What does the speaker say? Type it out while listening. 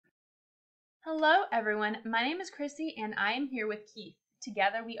Hello everyone, my name is Chrissy and I am here with Keith.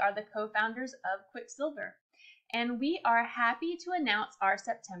 Together we are the co-founders of Quicksilver and we are happy to announce our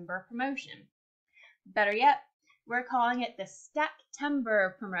September promotion. Better yet, we're calling it the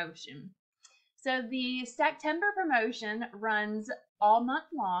Stacktember promotion. So the Stacktember promotion runs all month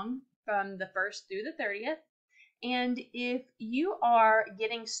long from the 1st through the 30th. And if you are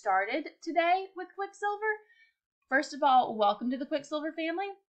getting started today with Quicksilver, first of all, welcome to the Quicksilver family.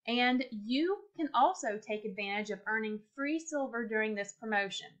 And you can also take advantage of earning free silver during this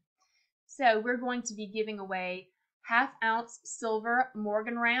promotion. So we're going to be giving away half-ounce silver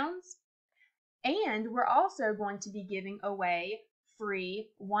Morgan rounds, and we're also going to be giving away free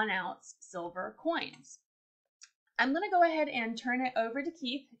 1-ounce silver coins. I'm going to go ahead and turn it over to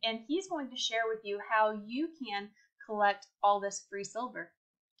Keith, and he's going to share with you how you can collect all this free silver.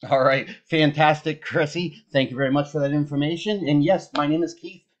 All right, fantastic, Chrissy. Thank you very much for that information. And yes, my name is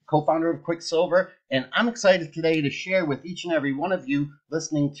Keith, co-founder of Quicksilver, and I'm excited today to share with each and every one of you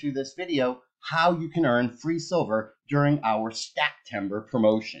listening to this video how you can earn free silver during our Stacktember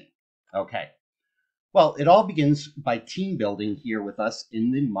promotion. Okay, well, it all begins by team building here with us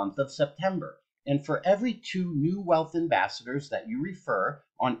in the month of September. And for every 2 new wealth ambassadors that you refer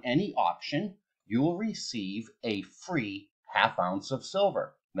on any auction, you will receive a free half-ounce of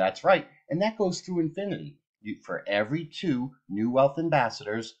silver. That's right, and that goes through infinity. For every 2 new wealth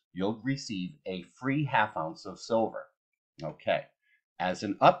ambassadors, you'll receive a free half-ounce of silver. Okay, as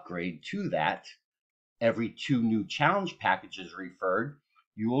an upgrade to that, every 2 new challenge packages referred,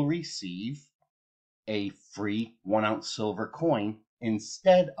 you will receive a free 1-ounce silver coin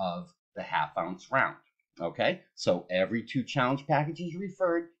instead of the half-ounce round. Okay, so every 2 challenge packages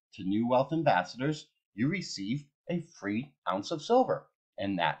referred to new wealth ambassadors, you receive a free ounce of silver.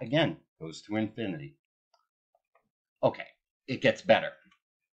 And that, again, goes to infinity. Okay, it gets better.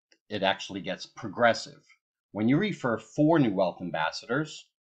 It actually gets progressive. When you refer 4 new wealth ambassadors,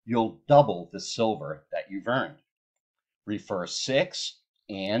 you'll double the silver that you've earned. Refer 6,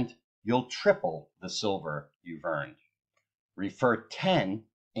 and you'll triple the silver you've earned. Refer 10,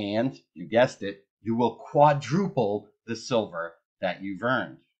 and, you guessed it, you will quadruple the silver that you've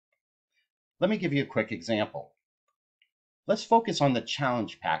earned. Let me give you a quick example. Let's focus on the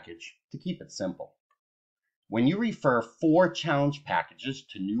challenge package to keep it simple. When you refer 4 challenge packages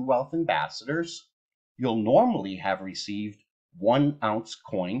to new wealth ambassadors, you'll normally have received 1-ounce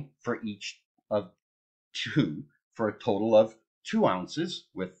coin for each of 2 for a total of 2 ounces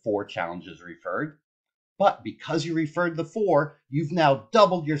with 4 challenges referred. But because you referred the 4, you've now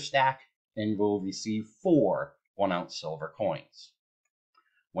doubled your stack and will receive 4 1-ounce silver coins.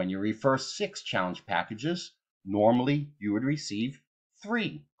 When you refer 6 challenge packages, normally you would receive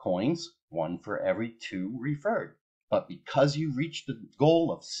 3 coins, 1 for every 2 referred. But because you reached the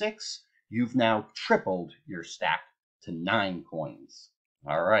goal of 6, you've now tripled your stack to 9 coins.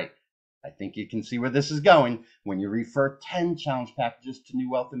 All right, I think you can see where this is going. When you refer 10 challenge packages to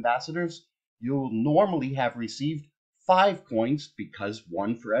new wealth ambassadors, you'll normally have received 5 coins because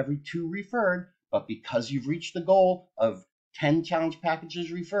 1 for every 2 referred. But because you've reached the goal of 10 challenge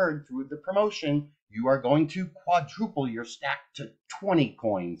packages referred through the promotion, you are going to quadruple your stack to 20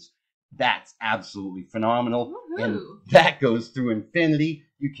 coins. That's absolutely phenomenal. Woohoo. And that goes through infinity.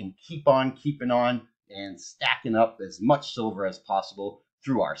 You can keep on keeping on and stacking up as much silver as possible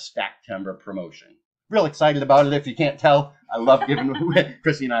through our Stacktember promotion. Real excited about it if you can't tell. I love giving away,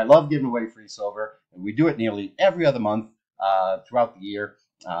 Chrissy and I love giving away free silver. And we do it nearly every other month throughout the year.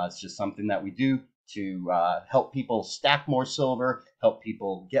 It's just something that we do to help people stack more silver, help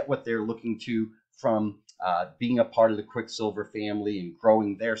people get what they're looking to from being a part of the Quicksilver family and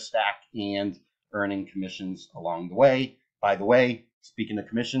growing their stack and earning commissions along the way. By the way, speaking of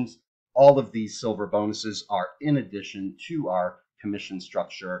commissions, all of these silver bonuses are in addition to our commission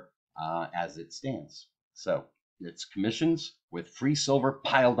structure as it stands. So it's commissions with free silver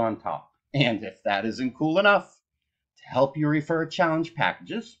piled on top. And if that isn't cool enough, to help you refer challenge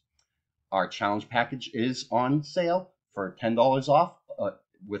packages, our challenge package is on sale for $10 off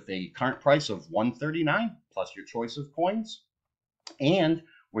with a current price of $139 plus your choice of coins. And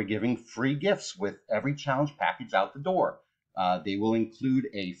we're giving free gifts with every challenge package out the door. They will include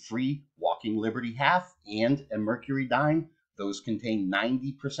a free Walking Liberty half and a Mercury dime. Those contain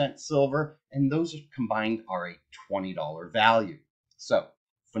 90% silver, and those combined are a $20 value. So,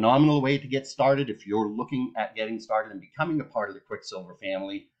 phenomenal way to get started if you're looking at getting started and becoming a part of the Quicksilver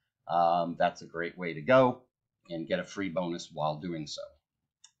family. That's a great way to go and get a free bonus while doing so.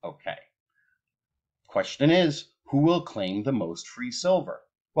 Okay. Question is, who will claim the most free silver?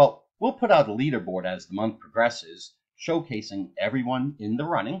 Well, we'll put out a leaderboard as the month progresses, showcasing everyone in the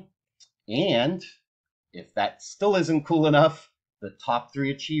running. And if that still isn't cool enough, the top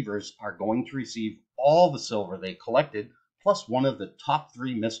 3 achievers are going to receive all the silver they collected, plus one of the top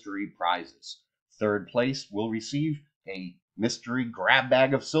 3 mystery prizes. Third place will receive a mystery grab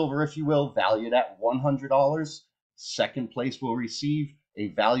bag of silver, if you will, valued at $100. Second place will receive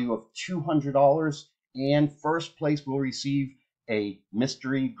a value of $200. And first place will receive a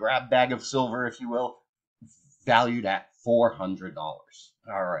mystery grab bag of silver, if you will, valued at $400.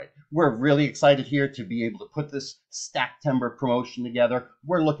 All right, we're really excited here to be able to put this Stacktember promotion together.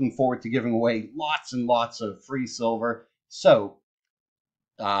 We're looking forward to giving away lots and lots of free silver. So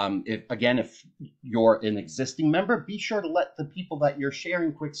if you're an existing member, be sure to let the people that you're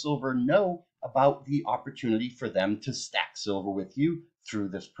sharing Quicksilver know about the opportunity for them to stack silver with you through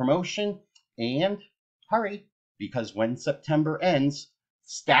this promotion. And hurry, because when September ends,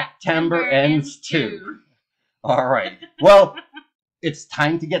 Stacktember ends too. All right. Well, it's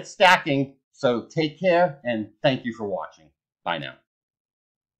time to get stacking. So take care and thank you for watching. Bye now.